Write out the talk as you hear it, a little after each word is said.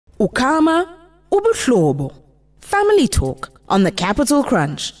Ukama, Ubuhlobo, Family Talk on the Capital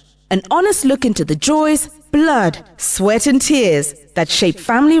Crunch. An honest look into the joys, blood, sweat and tears that shape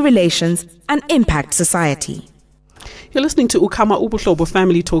family relations and impact society. You're listening to Ukama Ubuhlobo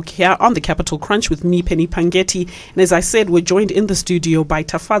Family Talk here on the Capital Crunch with me, Penny Pangetti. And as I said, we're joined in the studio by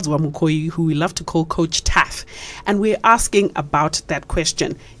Tafadzwa Mukoyi, who we love to call Coach Taf. And we're asking about that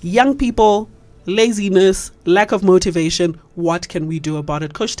question. Young people, laziness, lack of motivation, what can we do about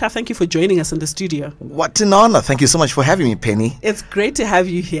it? Coach Taf, thank you for joining us in the studio. What an honor. Thank you so much for having me, Penny. It's great to have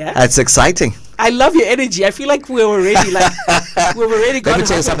you here. It's exciting. I love your energy. I feel like we've already got Let me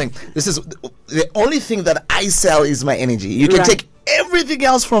tell you something. This is the only thing that I sell is my energy. You can take everything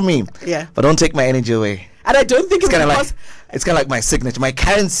else from me, but don't take my energy away. And I don't think it's kind of like my signature. My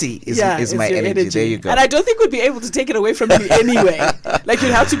currency is my energy. There you go. And I don't think we'd be able to take it away from you anyway. Like,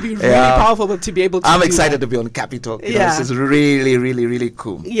 you'd have to be really powerful to be able to. I'm excited to be on Capitalk. This is really, really, really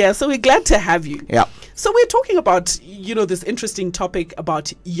cool. Yeah, so we're glad to have you. Yeah. So we're talking about, this interesting topic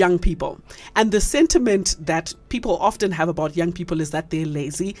about young people. And the sentiment that people often have about young people is that they're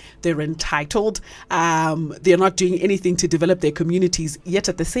lazy, they're entitled, they're not doing anything to develop their communities, yet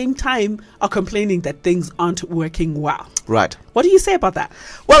at the same time are complaining that things aren't working well. Right. What do you say about that?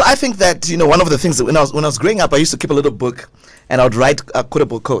 Well, I think that, one of the things that when I was growing up, I used to keep a little book and I would write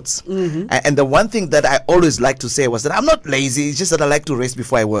quotable quotes. Mm-hmm. And the one thing that I always liked to say was that I'm not lazy, it's just that I like to rest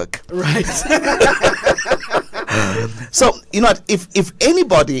before I work. Right. So, if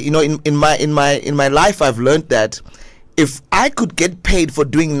anybody, in my life, I've learned that if I could get paid for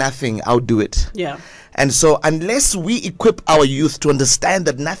doing nothing, I'll do it. Yeah. And so unless we equip our youth to understand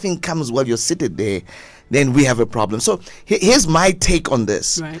that nothing comes while you're seated there, then we have a problem. So here's my take on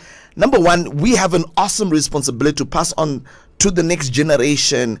this. Right. Number one, we have an awesome responsibility to pass on to the next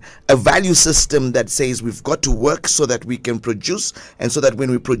generation a value system that says we've got to work so that we can produce, and so that when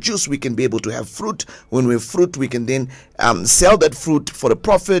we produce, we can be able to have fruit. When we have fruit, we can then sell that fruit for a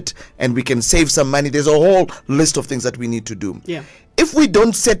profit, and we can save some money. There's a whole list of things that we need to do. Yeah. If we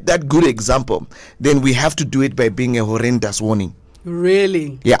don't set that good example, then we have to do it by being a horrendous warning.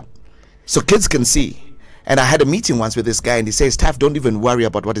 Really? Yeah. So kids can see. And I had a meeting once with this guy, and he says, Taff, don't even worry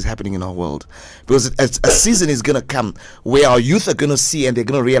about what is happening in our world. Because a season is going to come where our youth are going to see, and they're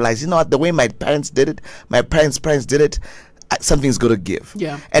going to realize, what, the way my parents did it, my parents' did it, something's going to give.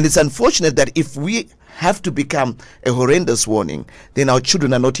 Yeah. And it's unfortunate that if we have to become a horrendous warning, then our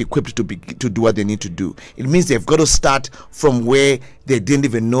children are not equipped to do what they need to do. It means they've got to start from where they didn't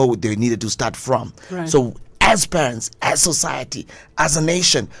even know they needed to start from. Right. So as parents, as society, as a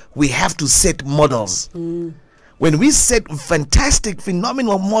nation, we have to set models. Mm. When we set fantastic,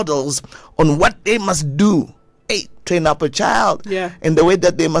 phenomenal models on what they must do, train up a child in the way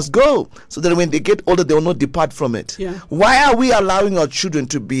that they must go, so that when they get older, they will not depart from it. Yeah. Why are we allowing our children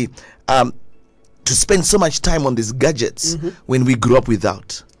to be to spend so much time on these gadgets when we grew up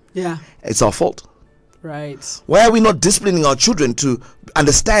without? Yeah. It's our fault. Right. Why are we not disciplining our children to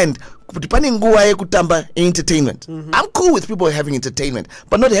understand entertainment? I'm cool with people having entertainment,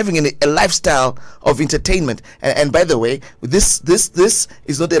 but not having a lifestyle of entertainment. And by the way, this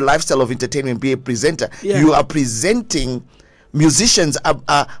is not a lifestyle of entertainment. Be a presenter. Yeah. You are presenting. Musicians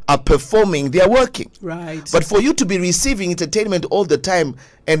are performing, they are working. Right. But for you to be receiving entertainment all the time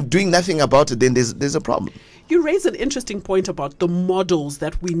and doing nothing about it, then there's a problem. You raise an interesting point about the models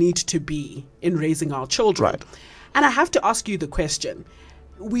that we need to be in raising our children. Right. And I have to ask you the question.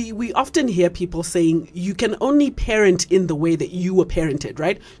 We often hear people saying you can only parent in the way that you were parented,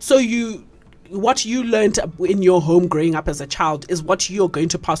 right? So what you learned in your home growing up as a child is what you're going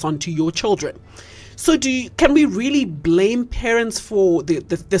to pass on to your children. So can we really blame parents for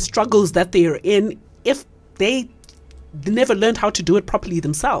the struggles that they are in if they never learned how to do it properly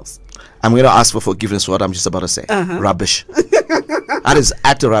themselves? I'm going to ask for forgiveness for what I'm just about to say. Rubbish. That is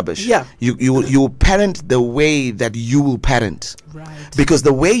utter rubbish. Yeah. You will parent the way that you will parent. Right. Because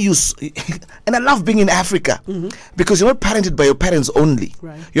the way and I love being in Africa, because you're not parented by your parents only.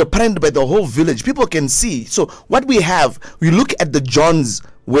 Right. You're parented by the whole village. People can see. So what we look at the John's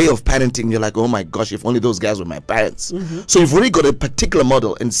way of parenting, you're like, oh my gosh, if only those guys were my parents. So you've already got a particular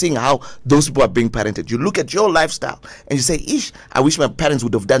model and seeing how those people are being parented. You look at your lifestyle and you say, I wish my parents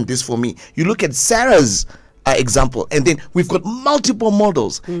would have done this for me. You look at Sarah's example, and then we've got multiple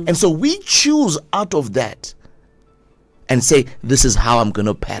models. And so we choose out of that and say, this is how I'm going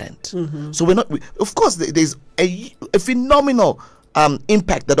to parent. So of course, there's a phenomenal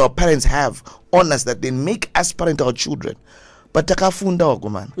impact that our parents have on us, that they make us parent our children. But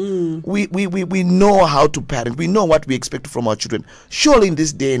we know how to parent. We know what we expect from our children. Surely in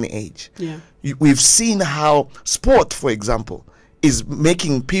this day and age, we've seen how sport, for example, is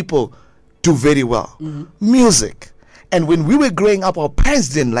making people do very well. Music. And when we were growing up, our parents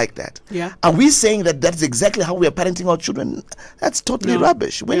didn't like that. Yeah. Are we saying that that's exactly how we are parenting our children? That's totally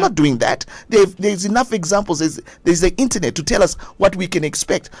rubbish. We're not doing that. There's enough examples. There's the internet to tell us what we can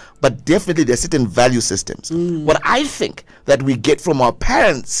expect. But definitely there's certain value systems. What I think that we get from our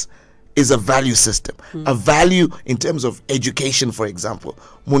parents is a value system. A value in terms of education, for example.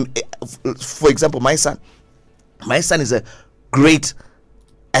 For example, my son is a great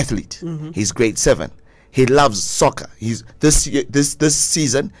athlete. He's grade 7. He loves soccer. He's this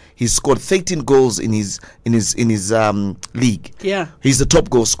season he's scored 13 goals in his league. Yeah. He's the top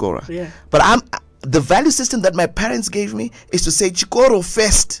goal scorer. Yeah. But the value system that my parents gave me is to say Chikoro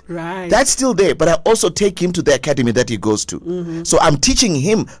first. Right. That's still there, but I also take him to the academy that he goes to. So I'm teaching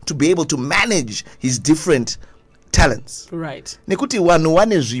him to be able to manage his different talents. Right. Nekuti wanu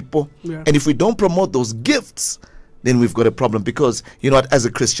wane zvipo. Yeah. And if we don't promote those gifts, then we've got a problem, because you know what, as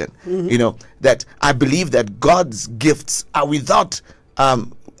a Christian, you know that I believe that God's gifts are without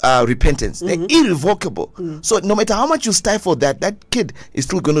repentance. They're irrevocable. So no matter how much you stifle that kid is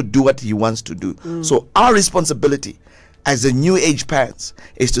still going to do what he wants to do. So our responsibility as a new age parents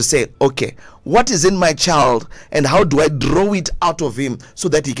is to say, okay, what is in my child and how do I draw it out of him so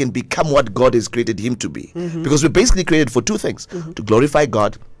that he can become what God has created him to be? Because we're basically created for two things, to glorify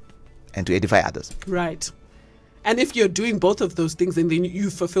God and to edify others. Right. And if you're doing both of those things, then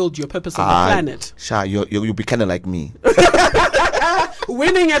you've fulfilled your purpose on the planet. Sha, you'll be kind of like me.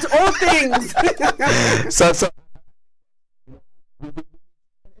 Winning at all things. so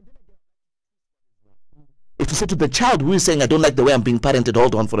if you say to the child who is saying, I don't like the way I'm being parented,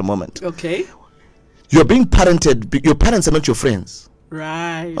 hold on for a moment. Okay. You're being parented, your parents are not your friends.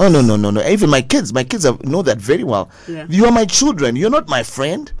 Right. Oh, no. Even my kids know that very well. Yeah. You are my children. You're not my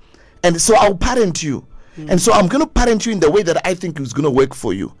friend. And so I'll parent you. And so I'm going to parent you in the way that I think is going to work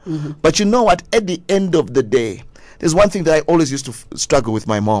for you. But you know what? At the end of the day, there's one thing that I always used to struggle with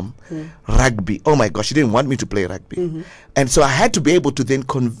my mom. Rugby. Oh my gosh, she didn't want me to play rugby. And so I had to be able to then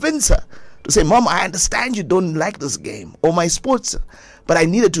convince her to say, Mom, I understand you don't like this game or my sports, but I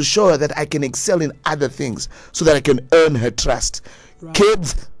needed to show her that I can excel in other things so that I can earn her trust. Right.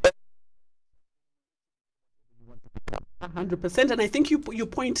 Kids. 100%. And I think you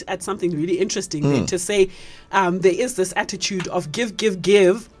point at something really interesting there, to say there is this attitude of give,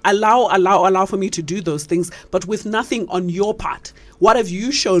 allow for me to do those things, but with nothing on your part. What have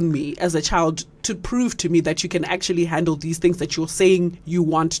you shown me as a child to prove to me that you can actually handle these things that you're saying you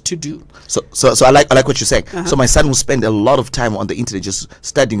want to do? So I like what you're saying. So my son will spend a lot of time on the internet just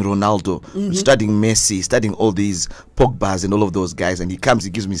studying Ronaldo, studying Messi, studying all these Pogbas and all of those guys, and he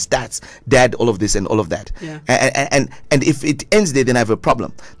gives me stats, Dad, all of this and all of that. Yeah. And if it ends there, then I have a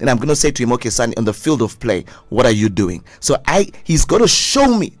problem. Then I'm going to say to him, okay, son, on the field of play, what are you doing? So he's got to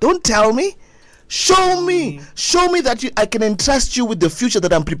show me. Don't tell me. Show me that I can entrust you with the future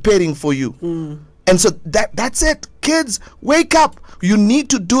that I'm preparing for you. And so that's it. Kids, wake up. You need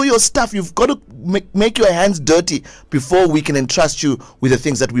to do your stuff. You've got to make your hands dirty before we can entrust you with the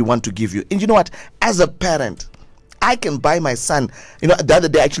things that we want to give you. And you know what? As a parent, I can buy my son. You know, the other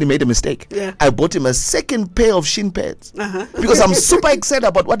day I actually made a mistake. Yeah. I bought him a second pair of shin pads because I'm super excited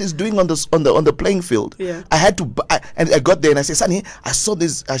about what he's doing on the playing field. Yeah. I had to buy, and I got there and I said, Sonny, I saw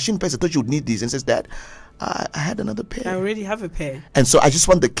these shin pads. I thought you would need these. And he says, Dad, I had another pair. I already have a pair. And so I just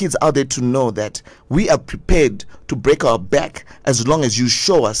want the kids out there to know that we are prepared to break our back as long as you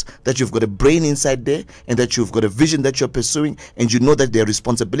show us that you've got a brain inside there and that you've got a vision that you're pursuing, and you know that there are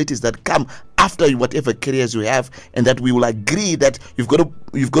responsibilities that come after whatever careers you have, and that we will agree that you've got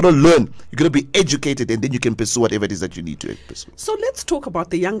to learn, you've got to be educated, and then you can pursue whatever it is that you need to pursue. So let's talk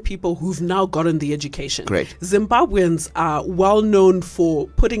about the young people who've now gotten the education. Great. Zimbabweans are well known for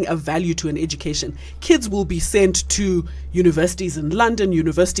putting a value to an education. Kids will be sent to universities in London,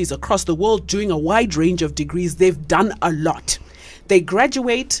 universities across the world, doing a wide range of degrees. They've done a lot. They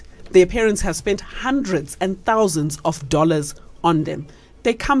graduate, their parents have spent hundreds and thousands of dollars on them.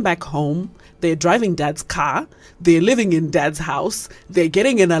 They come back home, they're driving dad's car, they're living in dad's house, they're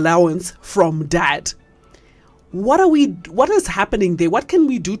getting an allowance from dad. What is happening there? What can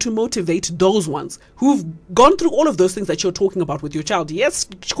we do to motivate those ones who've gone through all of those things that you're talking about with your child? Yes,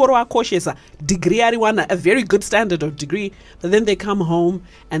 degree, a very good standard of degree, but then they come home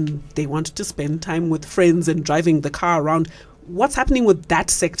and they want to spend time with friends and driving the car around. What's happening with that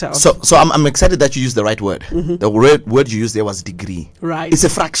sector? So I'm excited that you used the right word. The word you used there was degree. Right. It's a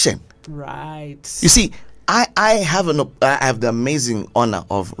fraction. Right. You see, I have the amazing honor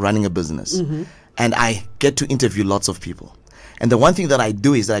of running a business. And I get to interview lots of people. And the one thing that I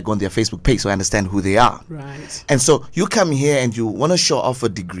do is that I go on their Facebook page so I understand who they are. Right. And so you come here and you want to show off a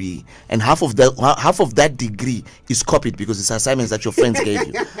degree, and half of that degree is copied because it's assignments that your friends gave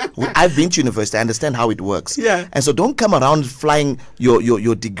you. I've been to university, I understand how it works. Yeah. And so don't come around flying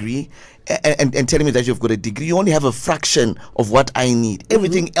your degree and telling me that you've got a degree. You only have a fraction of what I need.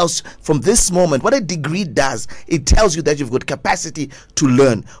 Everything else from this moment, what a degree does, it tells you that you've got capacity to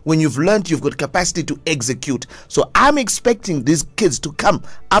learn. When you've learned, you've got capacity to execute. So I'm expecting these kids to come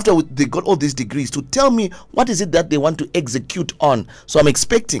after they got all these degrees to tell me what is it that they want to execute on. So I'm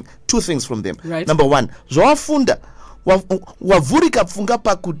expecting two things from them. Right. Number one, zwafunda wavurika pfunga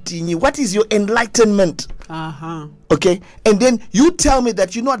pakutinyi. What is your enlightenment? Okay, and then you tell me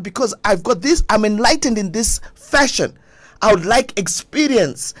that, you know what, because I've got this, I'm enlightened in this fashion, I would like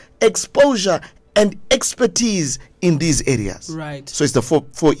experience, exposure, and expertise in these areas. Right. So it's the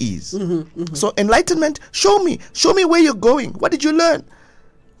four E's. So enlightenment, show me where you're going. What did you learn?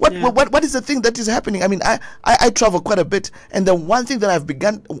 What is the thing that is happening? I mean, I travel quite a bit, and the one thing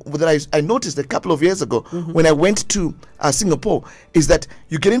that I noticed a couple of years ago when I went to Singapore is that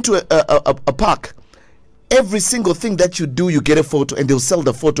you get into a park. Every single thing that you do, you get a photo, and they'll sell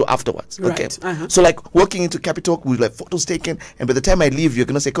the photo afterwards. Okay. Right. So like walking into Capitalk, we like photos taken, and by the time I leave, you're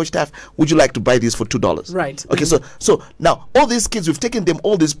gonna say, Coach Taff, would you like to buy these for $2? Right. Okay. So now all these kids, we've taken them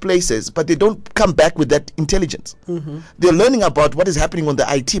all these places, but they don't come back with that intelligence. They're learning about what is happening on the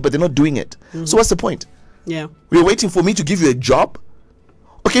IT, but they're not doing it. So what's the point? Yeah. We're waiting for me to give you a job.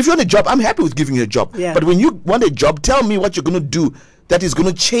 Okay, if you want a job, I'm happy with giving you a job. Yeah. But when you want a job, tell me what you're gonna do that is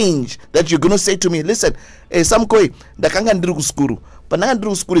going to change, that you're going to say to me, listen, samkoi ndakanga ndiri kuskuru but nanga ndiri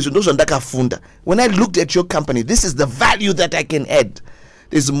kuskuru izvo ndozvo ndakafunda. When I looked at your company, this is the value that I can add.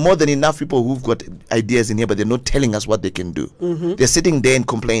 There's more than enough people who've got ideas in here, but they're not telling us what they can do. They're sitting there and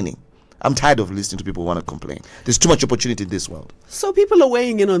complaining. I'm tired of listening to people who want to complain. There's too much opportunity in this world. So people are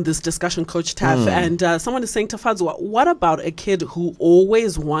weighing in on this discussion, Coach Taff, and someone is saying, Tafadzwa, what about a kid who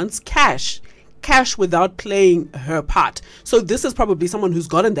always wants cash without playing her part? So this is probably someone who's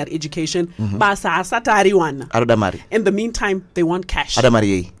gotten that education. In the meantime, they want cash.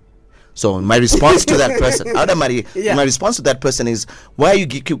 So my response to that person, my response to that person is, why are you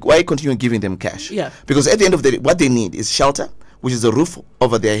continuing giving them cash? Yeah. Because at the end of the day, what they need is shelter, which is a roof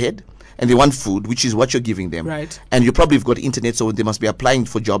over their head, and they want food, which is what you're giving them. Right. And you probably have got internet, so they must be applying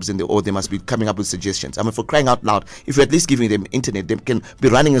for jobs, or they must be coming up with suggestions. I mean, for crying out loud, if you're at least giving them internet, they can be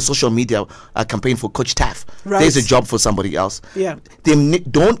running a social media campaign for Coach Taff. Right. There's a job for somebody else. Yeah.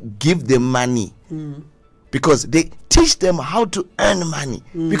 Don't give them money. Because they teach them how to earn money.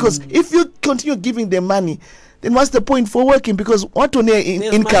 Because if you continue giving them money, then what's the point for working? Because what on their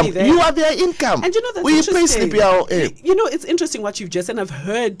income? You are their income. And you know, that's interesting. You know, it's interesting what you've just said. I've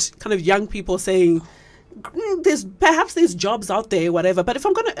heard kind of young people saying, there's jobs out there, whatever, but if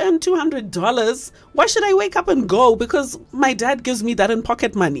I'm going to earn $200, why should I wake up and go? Because my dad gives me that in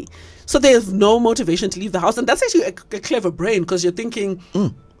pocket money. So there's no motivation to leave the house. And that's actually a clever brain, because you're thinking,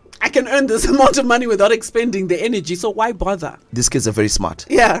 I can earn this amount of money without expending the energy, so why bother? These kids are very smart.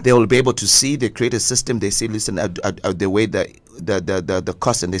 Yeah. They will be able to see, they create a system, they say, listen, they weigh the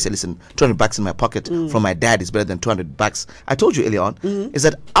cost, and they say, listen, $200 in my pocket from my dad is better than $200. I told you earlier on, is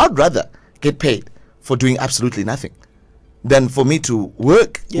that I'd rather get paid for doing absolutely nothing than for me to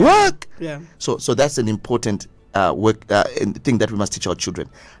work. Yeah. So that's an important thing that we must teach our children.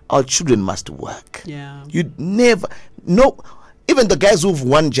 Our children must work. Yeah. You never know. Even the guys who've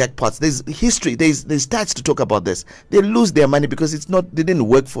won jackpots, there's history, there's stats to talk about this. They lose their money because they didn't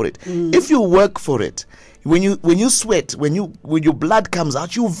work for it. If you work for it, when you sweat, when your blood comes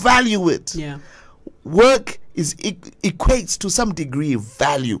out, you value it. Yeah. Work equates to some degree of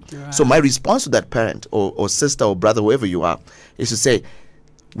value. Right. So my response to that parent or sister or brother, whoever you are, is to say,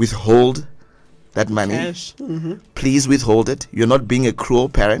 withhold that money. Cash. Please withhold it. You're not being a cruel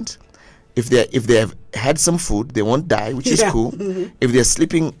parent. If they have had some food, they won't die, which is cool. If they're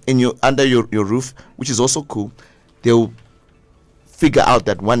sleeping under your roof, which is also cool, they'll figure out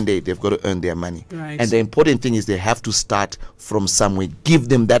that one day they've got to earn their money. Right. And the important thing is they have to start from somewhere. Give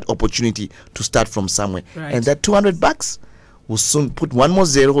them that opportunity to start from somewhere. Right. And that $200 will soon put one more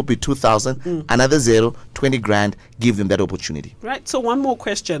zero, will be 2,000, another zero, 20 grand, give them that opportunity. Right. So one more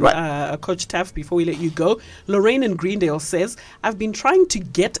question, Right. Coach Taff, before we let you go. Lorraine in Greendale says, I've been trying to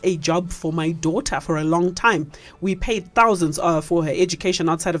get a job for my daughter for a long time. We paid thousands for her education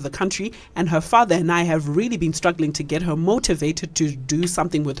outside of the country, and her father and I have really been struggling to get her motivated to do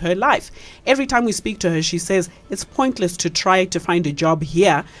something with her life. Every time we speak to her, she says it's pointless to try to find a job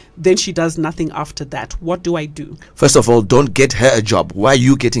here. Then she does nothing after that. What do I do? First of all, don't get her a job. Why are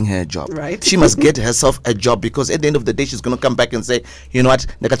you getting her a job? Right. She must get herself a job, because at the end of the day, she's going to come back and say, you know what,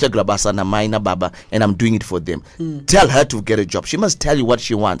 baba, and I'm doing it for them. Tell her to get a job. She must tell you what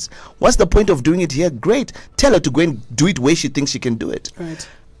she wants. What's the point of doing it here? Great. Tell her to go and do it where she thinks she can do it. Right.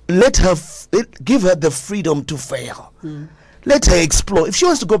 Let her, give her the freedom to fail. Let her explore. If she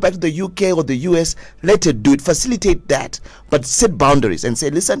wants to go back to the UK or the US, let her do it. Facilitate that. But set boundaries and say,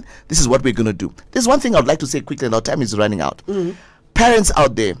 listen, this is what we're going to do. There's one thing I'd like to say quickly, and our time is running out. Parents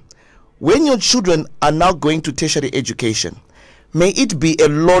out there, when your children are now going to tertiary education, may it be a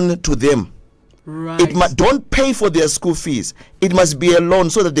loan to them. Right. Don't pay for their school fees. It must be a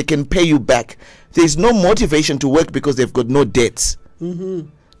loan so that they can pay you back. There's no motivation to work because they've got no debts.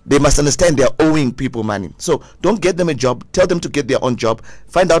 They must understand they're owing people money. So don't get them a job. Tell them to get their own job.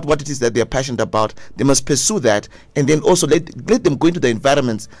 Find out what it is that they're passionate about. They must pursue that, and then also let them go into the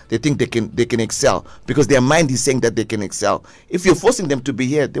environments they think they can excel, because their mind is saying that they can excel. If you're forcing them to be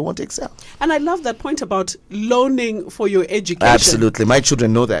here, they won't excel. And I love that point about loaning for your education. Absolutely. My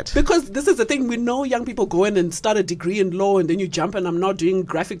children know that. Because this is the thing, we know young people go in and start a degree in law, and then you jump, and I'm now doing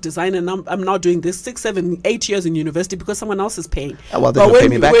graphic design, and I'm now doing this 6, 7, 8 years in university because someone else is paying. Well, they're going to pay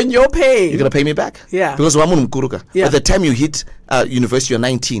me back. When you're paying, you're going to pay me back? Yeah. Because by the time you hit university, you're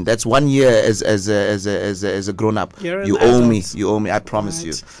 19. That's 1 year as a grown up. You owe me. You owe me. I promise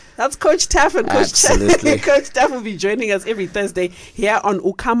you. That's Coach Taff and Coach Absolutely. Coach Taff will be joining us every Thursday here on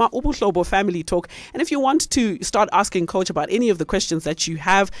Ukama Ubuhlobo Family Talk. And if you want to start asking Coach about any of the questions that you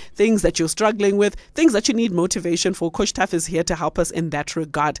have, things that you're struggling with, things that you need motivation for, Coach Taff is here to help us in that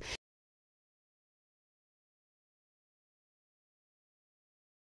regard.